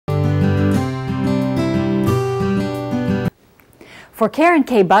For Karen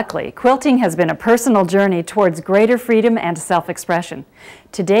K. Buckley, quilting has been a personal journey towards greater freedom and self-expression.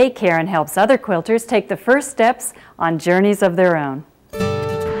 Today, Karen helps other quilters take the first steps on journeys of their own.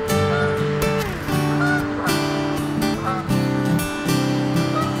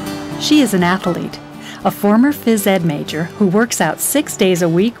 She is an athlete, a former phys ed major who works out 6 days a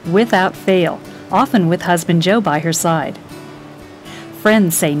week without fail, often with husband Joe by her side.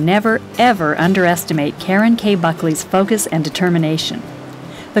 Friends say never, ever underestimate Karen K. Buckley's focus and determination.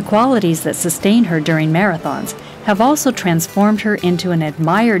 The qualities that sustain her during marathons have also transformed her into an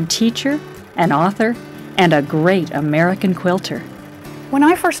admired teacher, an author, and a great American quilter. When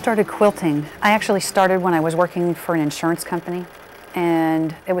I first started quilting, I actually started when I was working for an insurance company.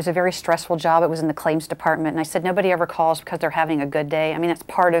 And it was a very stressful job. It was in the claims department. And I said, nobody ever calls because they're having a good day. I mean, that's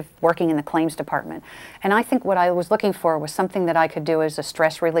part of working in the claims department. And I think what I was looking for was something that I could do as a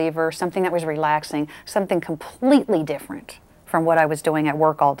stress reliever, something that was relaxing, something completely different from what I was doing at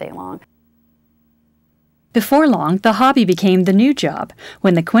work all day long. Before long, the hobby became the new job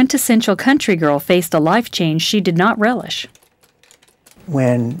when the quintessential country girl faced a life change she did not relish.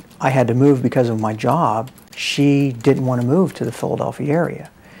 When I had to move because of my job, she didn't want to move to the Philadelphia area.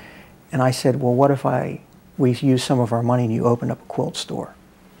 And I said, well, what if we use some of our money and you open up a quilt store?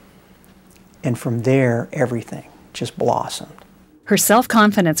 And from there, everything just blossomed. Her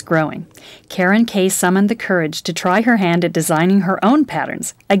self-confidence growing, Karen K. summoned the courage to try her hand at designing her own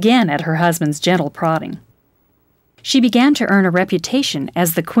patterns, again at her husband's gentle prodding. She began to earn a reputation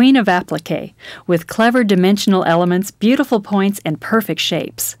as the queen of applique, with clever dimensional elements, beautiful points, and perfect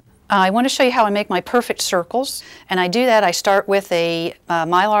shapes. I want to show you how I make my perfect circles, and I do that. I start with a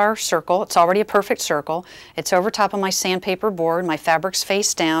mylar circle. It's already a perfect circle. It's over top of my sandpaper board. My fabric's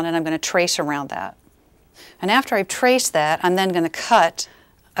face down, and I'm going to trace around that. And after I've traced that, I'm then going to cut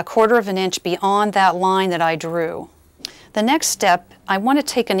 1/4 of an inch beyond that line that I drew. The next step, I want to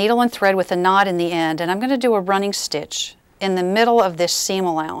take a needle and thread with a knot in the end, and I'm going to do a running stitch in the middle of this seam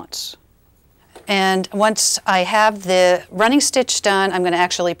allowance. And once I have the running stitch done, I'm going to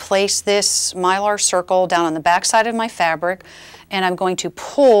actually place this mylar circle down on the back side of my fabric, and I'm going to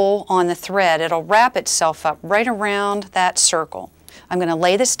pull on the thread. It'll wrap itself up right around that circle. I'm going to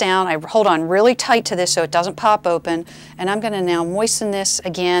lay this down. I hold on really tight to this so it doesn't pop open, and I'm going to now moisten this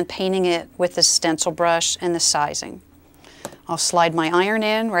again, painting it with the stencil brush and the sizing. I'll slide my iron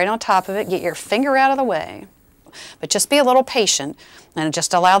in right on top of it. Get your finger out of the way. But just be a little patient and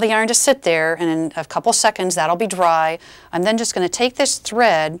just allow the iron to sit there, and in a couple seconds that'll be dry. I'm then just going to take this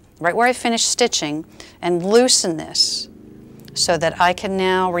thread right where I finished stitching and loosen this so that I can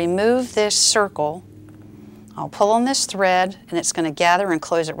now remove this circle. I'll pull on this thread and it's going to gather and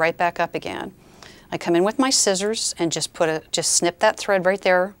close it right back up again. I come in with my scissors and just snip that thread right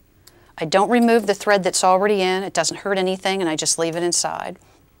there. I don't remove the thread that's already in. It doesn't hurt anything, and I just leave it inside.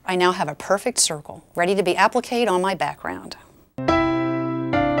 I now have a perfect circle, ready to be appliqued on my background.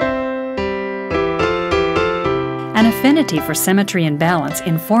 An affinity for symmetry and balance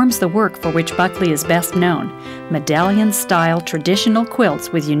informs the work for which Buckley is best known, medallion-style traditional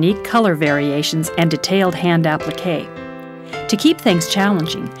quilts with unique color variations and detailed hand applique. To keep things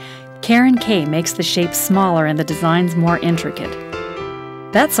challenging, Karen K. makes the shapes smaller and the designs more intricate.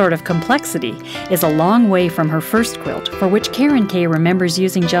 That sort of complexity is a long way from her first quilt, for which Karen K. remembers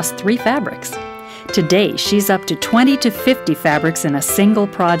using just 3 fabrics. Today, she's up to 20 to 50 fabrics in a single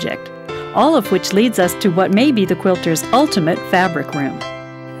project, all of which leads us to what may be the quilter's ultimate fabric room.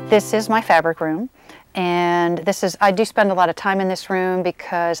 This is my fabric room, and I do spend a lot of time in this room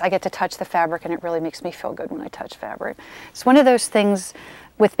because I get to touch the fabric, and it really makes me feel good when I touch fabric. It's one of those things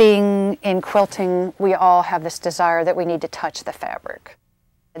with being in quilting, we all have this desire that we need to touch the fabric.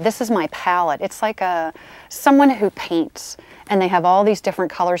 This is my palette. It's like someone who paints and they have all these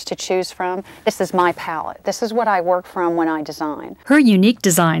different colors to choose from. This is my palette. This is what I work from when I design. Her unique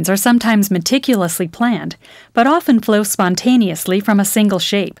designs are sometimes meticulously planned, but often flow spontaneously from a single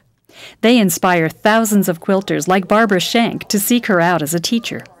shape. They inspire thousands of quilters like Barbara Schenk to seek her out as a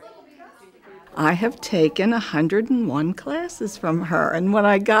teacher. I have taken 101 classes from her, and when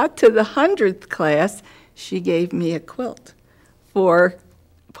I got to the 100th class, she gave me a quilt for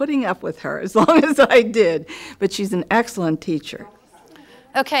putting up with her as long as I did. But she's an excellent teacher.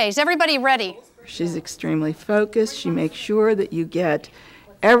 Okay, is everybody ready? She's extremely focused. She makes sure that you get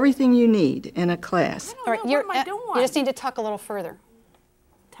everything you need in a class. All right, you just need to tuck a little further.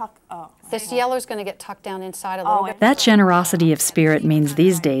 Tuck up. This yellow is going to get tucked down inside a little bit. That generosity of spirit means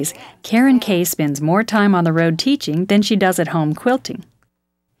these days, Karen K. spends more time on the road teaching than she does at home quilting.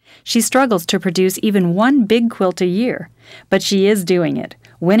 She struggles to produce even 1 big quilt a year, but she is doing it,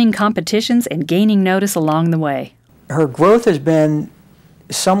 winning competitions and gaining notice along the way. Her growth has been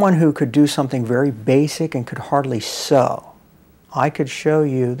someone who could do something very basic and could hardly sew. I could show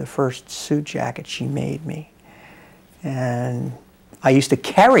you the first suit jacket she made me. And I used to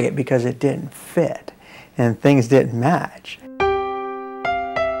carry it because it didn't fit and things didn't match.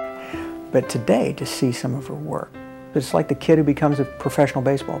 But today, to see some of her work, it's like the kid who becomes a professional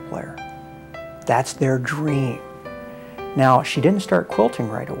baseball player. That's their dream. Now, she didn't start quilting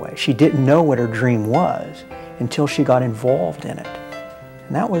right away. She didn't know what her dream was until she got involved in it.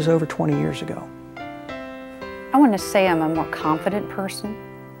 And that was over 20 years ago. I want to say I'm a more confident person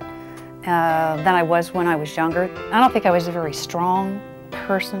than I was when I was younger. I don't think I was a very strong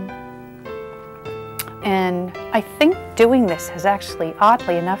person. And I think doing this has actually,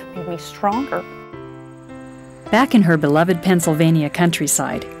 oddly enough, made me stronger. Back in her beloved Pennsylvania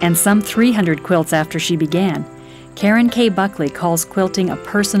countryside, and some 300 quilts after she began, Karen K. Buckley calls quilting a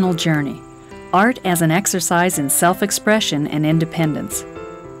personal journey, art as an exercise in self-expression and independence.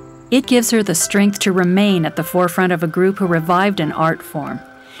 It gives her the strength to remain at the forefront of a group who revived an art form,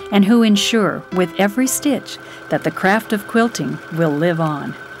 and who ensure, with every stitch, that the craft of quilting will live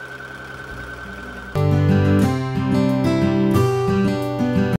on.